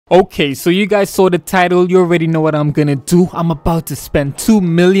Okay, so you guys saw the title, you already know what I'm gonna do. I'm about to spend 2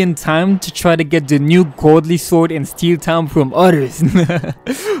 million time to try to get the new godly sword in Steel Town from others.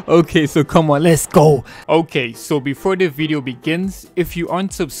 Okay, so come on, let's go. Okay, so before the video begins, if you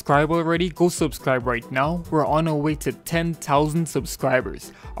aren't subscribed already, go subscribe right now. We're on our way to 10,000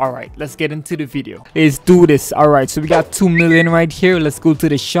 subscribers. Alright, let's get into the video. Let's do this. Alright, so we got 2 million right here. Let's go to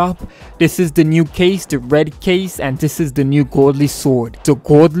the shop. This is the new case, the red case, and this is the new godly sword. The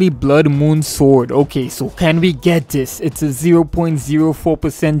godly blood moon sword. Okay, so can we get this? It's a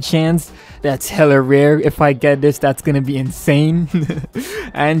 0.04% chance. That's hella rare. If I get this, that's gonna be insane.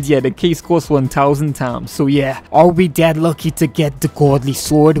 And yeah, the case costs 1,000 times. So yeah, are we that lucky to get the godly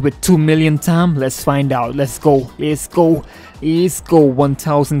sword with 2 million time? Let's find out. Let's go. Let's go. Let's go.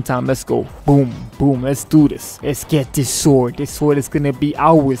 1,000 times. Let's go. Boom. Boom. Let's do this. Let's get this sword. This sword is gonna be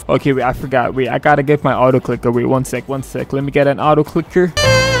ours. Okay, wait, I forgot. Wait, I gotta get my auto clicker. Wait, one sec. Let me get an auto clicker.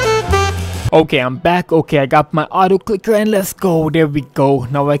 Okay, I'm back. Okay, I got my auto clicker and let's go. There we go.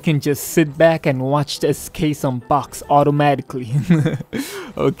 Now I can just sit back and watch this case unbox automatically.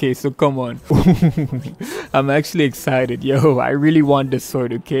 Okay, so come on. I'm actually excited. Yo, I really want this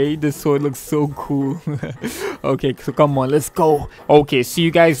sword, okay? This sword looks so cool. Okay, so come on, let's go. Okay, so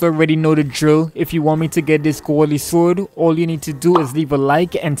you guys already know the drill. If you want me to get this godly sword, all you need to do is leave a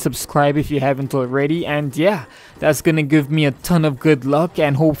like and subscribe if you haven't already. And yeah, that's gonna give me a ton of good luck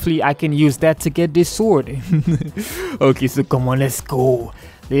and hopefully I can use that to get this sword. Okay, so come on, let's go.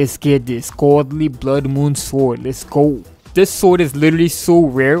 Let's get this godly blood moon sword. Let's go. This sword is literally so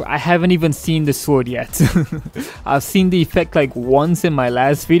rare. I haven't even seen the sword yet. I've seen the effect like once in my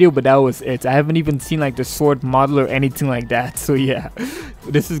last video, but that was it. I haven't even seen like the sword model or anything like that. So yeah,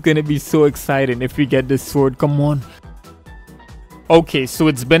 this is gonna be so exciting if we get this sword. Come on. Okay, so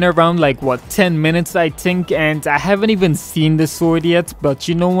it's been around like what, 10 minutes I think, and I haven't even seen the sword yet, but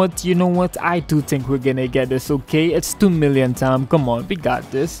you know what, I do think we're gonna get this. Okay, it's 2 million time. Come on, we got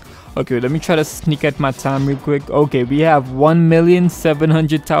this. Okay, let me try to sneak at my time real quick. Okay, we have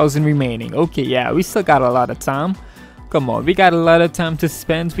 1,700,000 remaining. Okay, yeah, we still got a lot of time. Come on, we got a lot of time to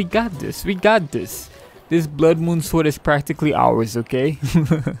spend. We got this. This blood moon sword is practically ours, okay?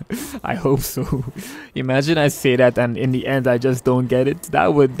 I hope so. Imagine I say that and in the end I just don't get it.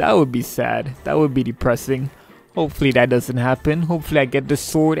 That would be sad. That would be depressing. Hopefully that doesn't happen. Hopefully I get the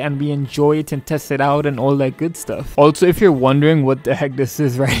sword and we enjoy it and test it out and all that good stuff. Also, if you're wondering what the heck this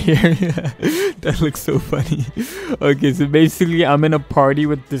is right here, that looks so funny. Okay, so basically I'm in a party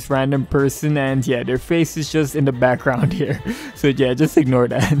with this random person and yeah, their face is just in the background here. So yeah, just ignore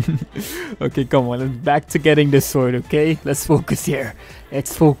that. Okay, come on, let's back to getting the sword, okay? Let's focus here.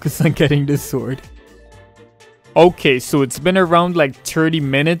 Let's focus on getting the sword. Okay, so it's been around like 30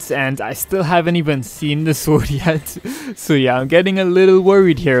 minutes and I still haven't even seen the sword yet. So yeah, I'm getting a little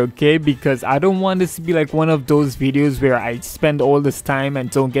worried here, okay? Because I don't want this to be like one of those videos where I spend all this time and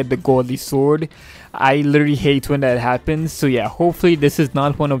don't get the godly sword. I literally hate when that happens. So yeah, hopefully this is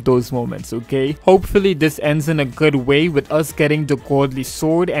not one of those moments, okay? Hopefully this ends in a good way with us getting the godly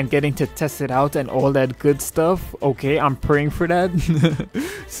sword and getting to test it out and all that good stuff. Okay, I'm praying for that.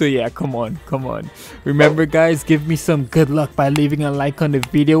 So yeah, come on. Remember guys, give me some good luck by leaving a like on the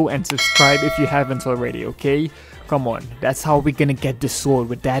video and subscribe if you haven't already, okay? Come on, that's how we're gonna get the sword,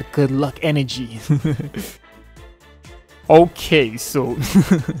 with that good luck energy. Okay, so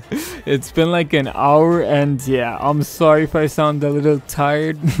it's been like an hour and yeah, I'm sorry if I sound a little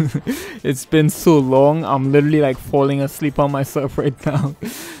tired. It's been so long, I'm literally like falling asleep on myself right now.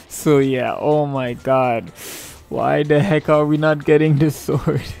 So yeah, oh my god, why the heck are we not getting this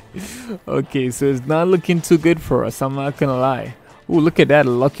sword? Okay, so it's not looking too good for us, I'm not gonna lie. Ooh, look at that, a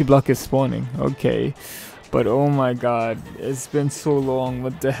lucky block is spawning. Okay, but oh my god, it's been so long,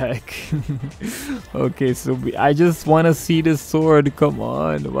 what the heck. Okay, so I just want to see the sword. Come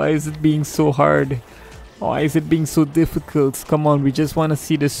on, why is it being so hard? Why is it being so difficult? Come on, we just want to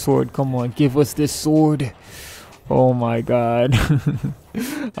see the sword. Come on, give us this sword. Oh my god.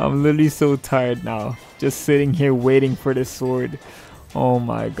 I'm literally so tired now, just sitting here waiting for the sword. Oh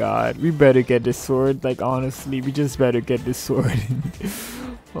my god, we better get this sword. Like honestly, we just better get this sword.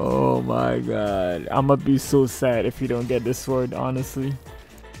 Oh my god, I'ma be so sad if we don't get this sword, honestly.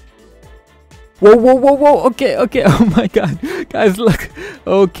 Whoa, okay, oh my god, guys, look.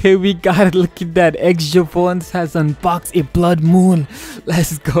 Okay, we got it, look at that. xJevon has unboxed a blood moon.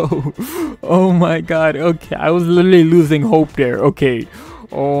 Let's go. Oh my god, okay, I was literally losing hope there. Okay,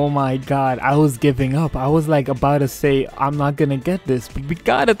 Oh my god, I was giving up. I was like about to say I'm not gonna get this, but we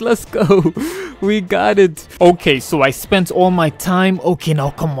got it. Let's go. We got it. Okay, so I spent all my time. Okay,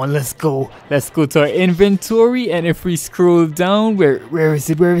 now come on, let's go. Let's go to our inventory, and if we scroll down, where is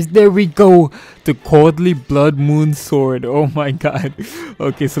it? There we go. The Godly Blood Moon Sword. Oh my god.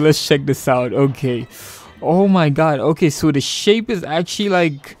 Okay, so let's check this out. Okay. Oh my god. Okay, so the shape is actually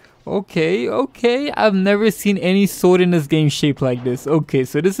like, okay, I've never seen any sword in this game shaped like this. Okay,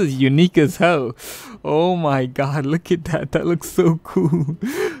 so this is unique as hell. Oh my god, look at that. That looks so cool.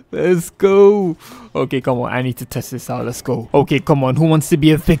 Let's go. Okay, come on, I need to test this out. Let's go. Okay, come on, who wants to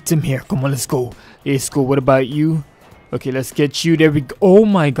be a victim here? Come on, let's go. Let's go. What about you? Okay, let's get you. There we go. Oh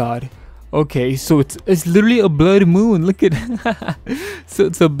my god. Okay, so it's literally a blood moon. Look at so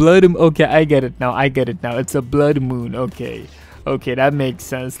it's a blood. Okay, I get it now. It's a blood moon. Okay, that makes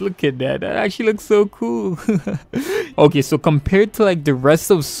sense. Look at that. That actually looks so cool. Okay, so compared to like the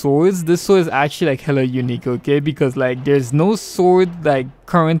rest of swords, this sword is actually like hella unique. Okay, because like there's no sword that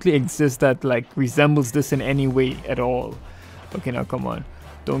currently exists that like resembles this in any way at all. Okay, now come on,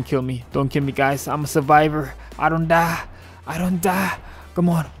 don't kill me, guys. I'm a survivor. I don't die. Come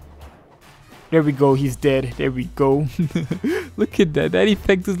on. There we go, he's dead. There we go. Look at that. That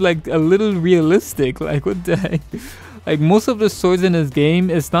effect is like a little realistic. Like, what the heck? Like, most of the swords in this game,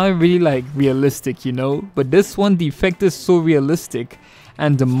 it's not really like realistic, you know? But this one, the effect is so realistic.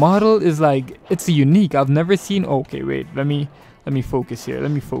 And the model is like, it's unique. I've never seen... Okay, wait. Let me focus here.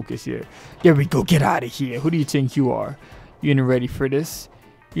 There we go. Get out of here. Who do you think you are? You ain't ready for this?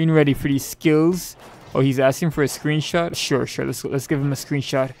 You ain't ready for these skills? Oh, he's asking for a screenshot? Sure. Let's give him a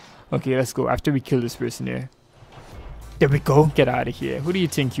screenshot. Okay, let's go. After we kill this person here. There we go. Get out of here. Who do you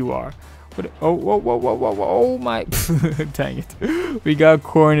think you are? What? Oh, whoa. Oh my. Dang it. We got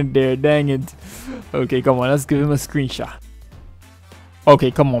cornered there. Dang it. Okay, come on. Let's give him a screenshot.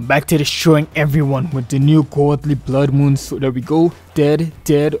 Okay, come on. Back to destroying everyone with the new Godly Blood Moon. So there we go. Dead.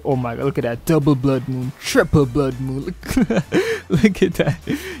 Oh my god. Look at that. Double blood moon. Triple blood moon. Look at that.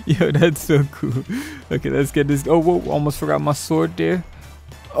 Yo, that's so cool. Okay, let's get this. Oh, whoa. Almost forgot my sword there.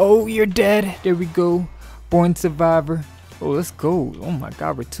 Oh, you're dead. There we go. Born survivor. Oh, let's go. Oh my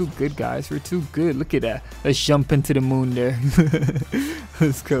god, we're too good, guys. We're too good. Look at that. Let's jump into the moon there.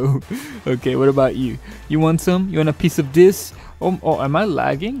 Let's go. Okay, what about you? You want some? You want a piece of this? Oh, am I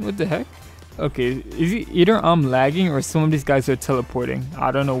lagging? What the heck? Okay, is it either I'm lagging or some of these guys are teleporting?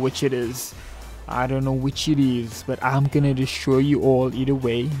 I don't know which it is. But I'm gonna destroy you all either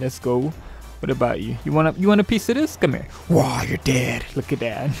way. Let's go. What about you? You want a piece of this? Come here. Wow, you're dead. Look at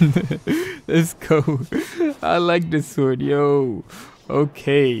that. Let's go. I like this sword, yo.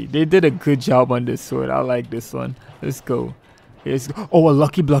 Okay, they did a good job on this sword. I like this one. Let's go. Oh, a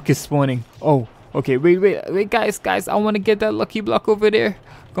lucky block is spawning. Oh, okay. Wait, guys. I want to get that lucky block over there.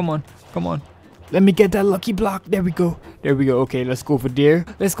 Come on. Let me get that lucky block. There we go. Okay, let's go over there.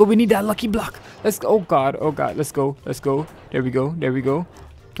 Let's go. We need that lucky block. Let's go. Oh god. Let's go. There we go.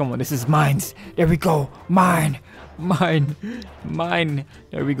 Come on, this is mine. There we go. Mine.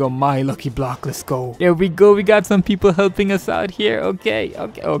 There we go. My lucky block. Let's go. There we go. We got some people helping us out here. Okay. No,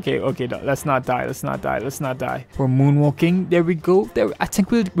 let's not die. We're moonwalking. There we go. I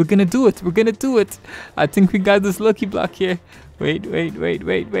think we're gonna do it. I think we got this lucky block here. Wait.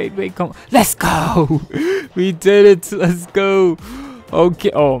 Come on. Let's go. We did it. Let's go.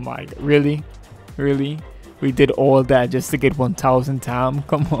 Okay. Oh my god. Really? We did all that just to get 1000 time.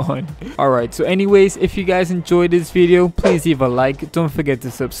 Come on. Alright, so anyways, if you guys enjoyed this video, please leave a like. Don't forget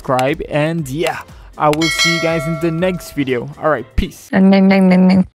to subscribe. And yeah, I will see you guys in the next video. Alright, peace.